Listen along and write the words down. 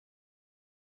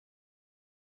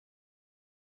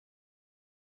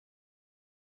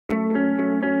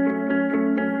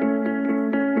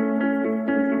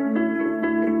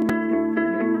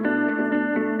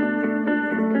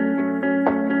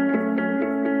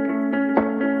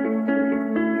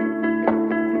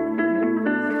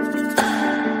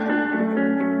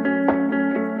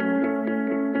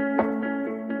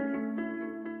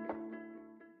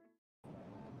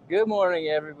Good morning,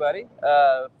 everybody.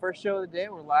 First show of the day.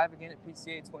 We're live again at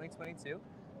PCA 2022.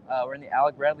 We're in the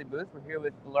Alec Bradley booth. We're here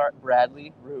with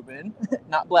Bradley Rubin,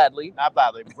 not Bladley. Not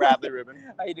Bradley, Bradley Rubin.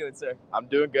 How you doing, sir? I'm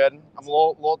doing good. I'm a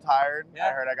little tired. Yeah.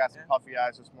 I heard I got some puffy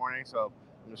eyes this morning, so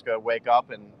I'm just gonna wake up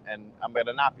and I'm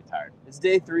gonna not be tired. It's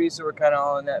day 3, so we're kind of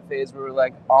all in that phase where we're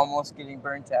like almost getting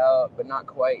burnt out, but not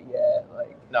quite yet.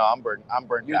 Like no, I'm burnt out. I'm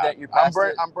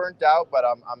burnt out, but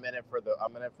I'm in it for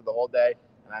the whole day,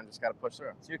 and I'm just gotta push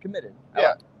through. So you're committed.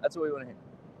 Yeah, that's what we want to hear.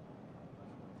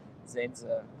 Zane's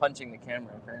punching the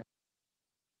camera apparently.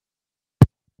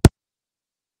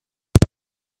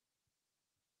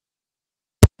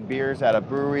 Beers at a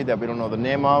brewery that we don't know the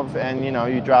name of, and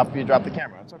you drop the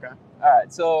camera. It's okay. All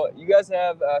right, so you guys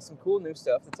have some cool new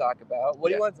stuff to talk about. What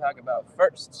do you want to talk about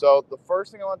first? So the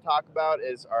first thing I want to talk about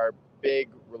is our big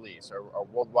release, our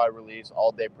worldwide release,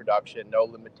 all-day production, no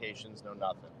limitations, no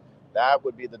nothing. That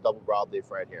would be the double broadleaf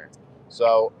right here.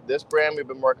 So this brand we've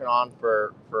been working on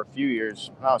for a few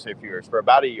years. I don't say a few years, for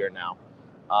about a year now.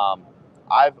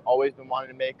 I've always been wanting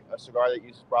to make a cigar that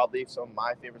uses broadleaf. Some of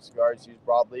my favorite cigars use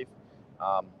broadleaf.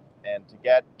 And to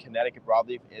get Connecticut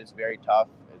broadleaf is very tough.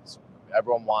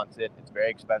 Everyone wants it. It's very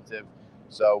expensive.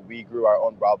 So we grew our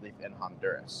own broadleaf in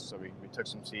Honduras. So we took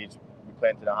some seeds, we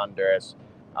planted in Honduras.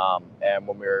 And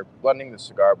when we were blending the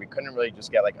cigar, we couldn't really just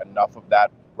get like enough of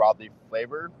that broadleaf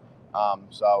flavor.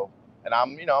 And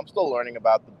I'm still learning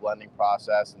about the blending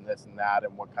process and this and that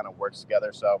and what kind of works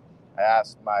together. So I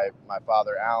asked my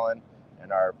father, Alan,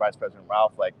 and our vice president,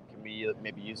 Ralph, like, can we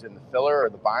maybe use it in the filler or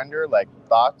the binder? Like,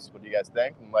 thoughts? What do you guys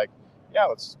think? I'm like, yeah,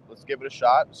 let's give it a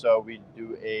shot. So we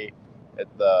do the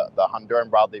Honduran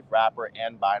broadleaf wrapper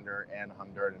and binder and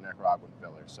Honduran and Nicaraguan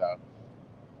filler. So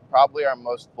probably our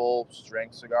most full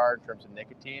strength cigar in terms of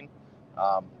nicotine,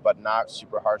 but not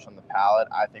super harsh on the palate.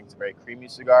 I think it's a very creamy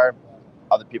cigar.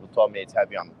 Other people told me it's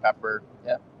heavy on the pepper.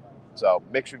 Yeah. So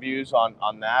mixed reviews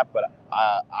on that, but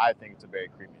I think it's a very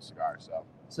creamy cigar.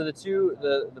 So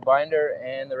the binder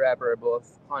and the wrapper are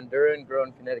both Honduran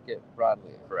grown Connecticut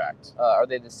broadleaf. Correct. Are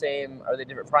they the same? Are they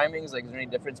different primings? Like, is there any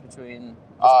difference between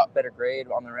better grade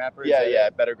on the wrapper? Yeah,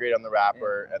 better grade on the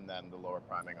wrapper, and then the lower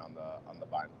priming on the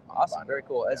binder. Awesome, very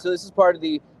cool. And so this is part of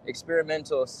the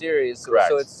experimental series. Correct.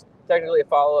 So it's technically a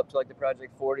follow-up to like the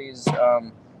Project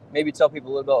 40s. Maybe tell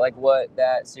people a little bit like what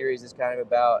that series is kind of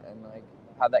about and like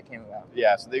how that came about.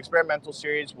 Yeah, so the experimental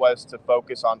series was to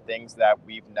focus on things that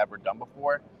we've never done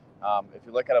before. If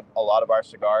you look at a lot of our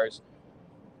cigars,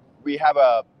 we have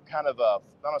a kind of I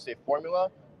don't want to say formula,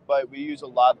 but we use a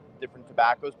lot of different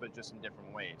tobaccos, but just in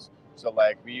different ways. So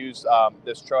like we use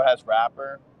this Trojes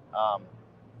wrapper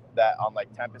that on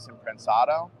like Tempest and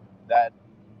Prensado,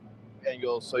 and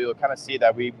you'll kind of see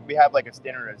that we have like a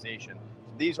standardization.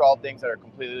 These are all things that are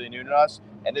completely new to us,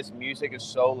 and this music is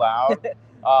so loud. These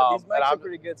mics are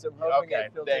pretty good, so I'm hoping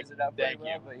it filters it out pretty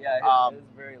well. But yeah, it is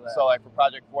very loud. So like for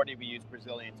Project 40, we used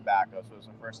Brazilian tobacco, so it was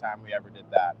the first time we ever did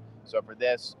that. So for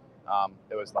this,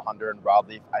 it was the Honduran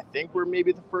broadleaf. I think we're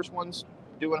maybe the first ones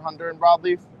doing Honduran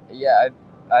broadleaf. Yeah,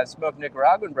 I've smoked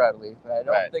Nicaraguan broadleaf, but I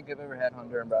don't think I've ever had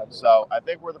Honduran broadleaf. So I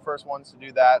think we're the first ones to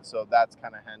do that. So that's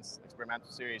kind of hence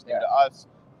experimental series new to us.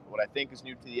 What I think is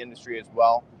new to the industry as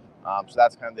well. So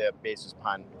that's kind of the basis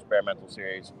behind experimental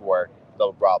series for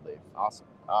double broadleaf. Awesome.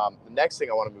 The next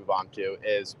thing I want to move on to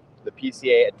is the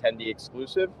PCA attendee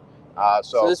exclusive.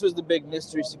 So this was the big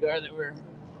mystery cigar that we're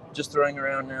just throwing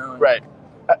around now. Right.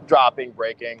 Dropping,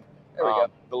 breaking. There we go.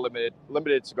 The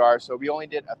limited cigar. So we only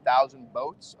did 1,000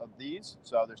 boats of these.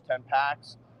 So there's 10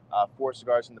 packs, 4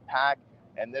 cigars in the pack.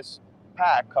 And this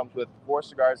pack comes with 4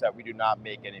 cigars that we do not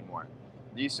make anymore.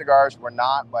 These cigars were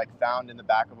not like found in the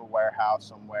back of a warehouse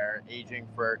somewhere, aging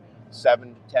for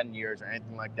 7 to 10 years or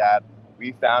anything like that.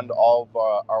 We found all of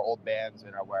our old bands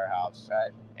in our warehouse,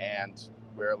 and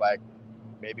we're like,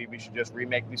 maybe we should just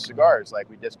remake these cigars. Like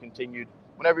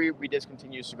whenever we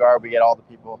discontinue a cigar, we get all the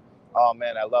people, oh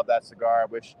man, I love that cigar. I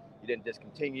wish you didn't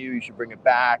discontinue. You should bring it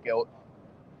back.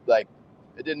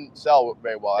 It didn't sell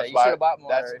very well. Yeah, you should have bought more.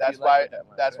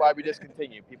 That's why we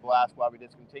discontinue. People ask why we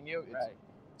discontinue.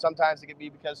 Sometimes it can be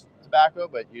because of tobacco,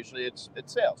 but usually it's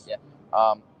sales. Yeah.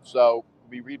 So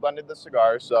we reblended the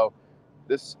cigars. So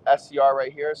this SCR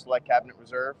right here, Select Cabinet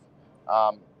Reserve.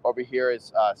 Over here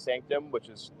is Sanctum, which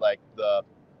is like the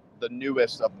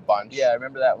newest of the bunch. Yeah, I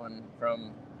remember that one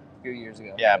from a few years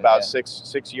ago. Yeah, about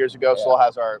 6 years ago. Still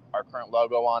has our current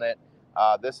logo on it.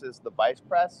 This is the Vice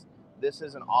Press. This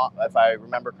is if I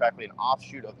remember correctly, an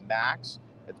offshoot of Max.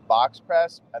 It's box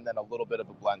press and then a little bit of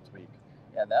a blend tweak.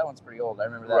 Yeah, that one's pretty old. I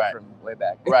remember that from way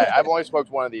back. Right. I've only smoked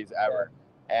one of these ever.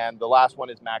 Yeah. And the last one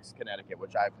is Max Connecticut,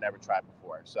 which I've never tried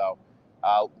before. So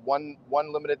One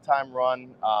limited time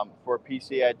run for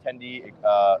PCA attendee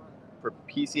for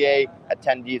PCA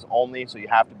attendees only. So you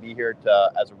have to be here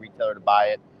as a retailer to buy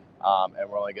it, and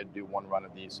we're only going to do one run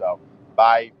of these. So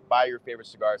buy your favorite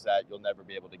cigars that you'll never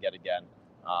be able to get again.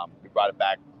 We brought it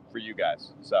back for you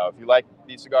guys. So if you like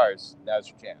these cigars, now's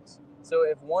your chance. So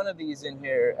if one of these in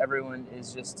here, everyone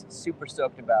is just super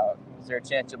stoked about, is there a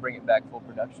chance you'll bring it back full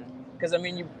production? Because I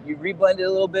mean, you reblend it a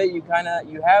little bit. You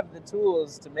have the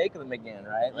tools to make them again,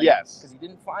 right? Like, yes. Because you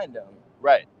didn't find them.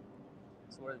 Right.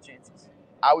 So what are the chances?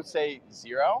 I would say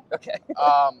 0. Okay.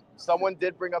 Someone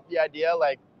did bring up the idea,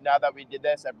 like, now that we did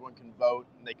this, everyone can vote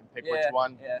and they can pick which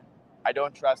one. Yeah. I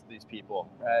don't trust these people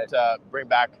right. to bring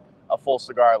back a full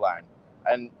cigar line.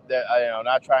 And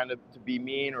not trying to be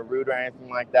mean or rude or anything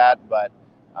like that, but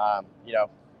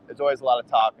there's always a lot of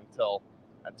talk until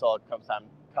it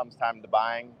comes time to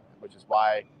buying, which is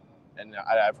why. And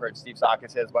I've heard Steve Saka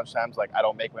say this a bunch of times, like, I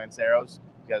don't make Lanceros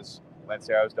because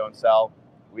Lanceros don't sell.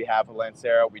 We have a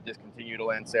Lancero. We discontinued a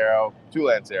Lancero, 2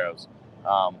 Lanceros.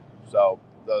 So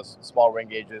those small ring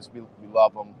gauges, we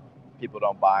love them. People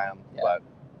don't buy them, but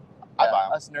I buy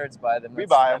them. Us nerds buy them. We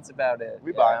buy them. That's about it.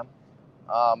 We buy them.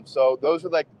 So those are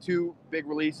like the 2 big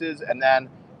releases, and then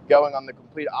going on the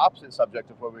complete opposite subject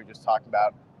of what we were just talking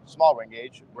about, small ring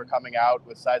gauge. We're coming out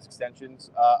with size extensions,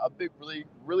 a big,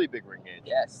 really big ring gauge.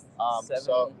 Yes.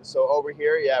 So over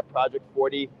here, Project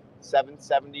 40,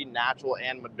 770 natural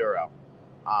and Maduro.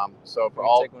 So for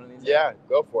all, take one of these out?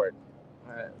 Go for it.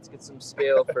 All right, let's get some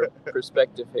scale for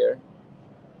perspective here.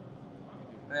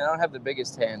 I don't have the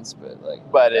biggest hands, but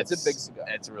it's a big cigar.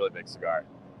 It's a really big cigar.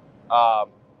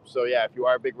 So if you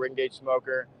are a big ring gauge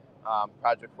smoker,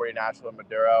 Project 40 Natural and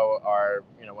Maduro are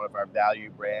one of our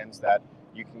value brands that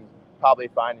you can probably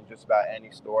find in just about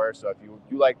any store. So if you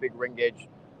do like big ring gauge,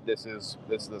 this is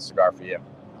the cigar for you.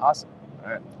 Awesome.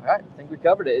 All right. I think we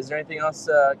covered it. Is there anything else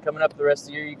coming up the rest of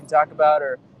the year you can talk about,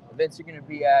 or events you're going to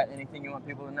be at? Anything you want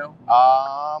people to know?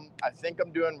 I think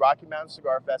I'm doing Rocky Mountain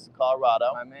Cigar Fest in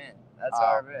Colorado. My man. That's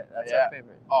our event. That's our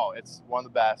favorite. Oh, it's one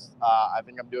of the best. I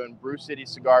think I'm doing Brew City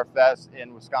Cigar Fest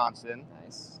in Wisconsin.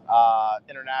 Nice.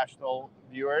 International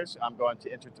viewers, I'm going to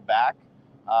Intertabac.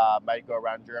 Might go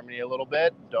around Germany a little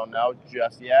bit. Don't know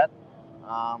just yet.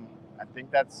 I think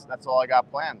that's all I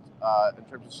got planned. In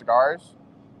terms of cigars,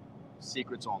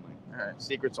 secrets only. All right.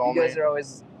 Secrets only. You guys are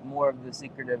always more of the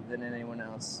secretive than anyone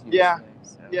else. Yeah.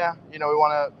 We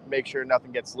want to make sure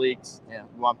nothing gets leaked. Yeah.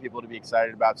 We want people to be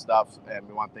excited about stuff, and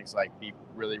we want things to be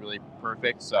really, really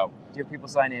perfect. So. Do you have people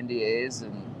sign NDAs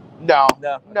and? No.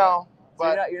 So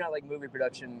but you're not like movie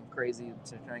production crazy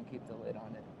to try and keep the lid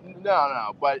on it.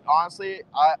 No. But honestly,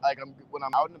 when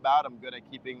I'm out and about, I'm good at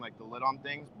keeping the lid on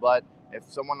things. But if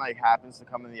someone happens to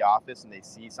come in the office and they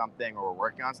see something or we're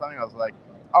working on something, I was like,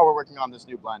 oh, we're working on this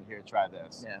new blend here. Try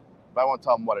this. Yeah. But I won't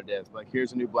tell them what it is. But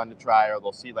here's a new blend to try, or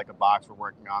they'll see a box we're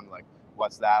working on. Like,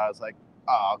 what's that? I was like,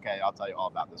 oh, okay, I'll tell you all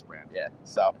about this brand. Yeah.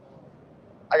 So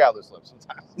I got loose lips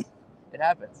sometimes. It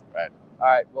happens. Right. All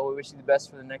right. Well, we wish you the best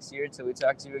for the next year until we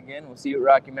talk to you again. We'll see you at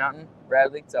Rocky Mountain.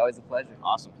 Bradley, it's always a pleasure.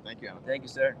 Awesome. Thank you, Alec. Thank you,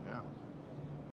 sir. Yeah.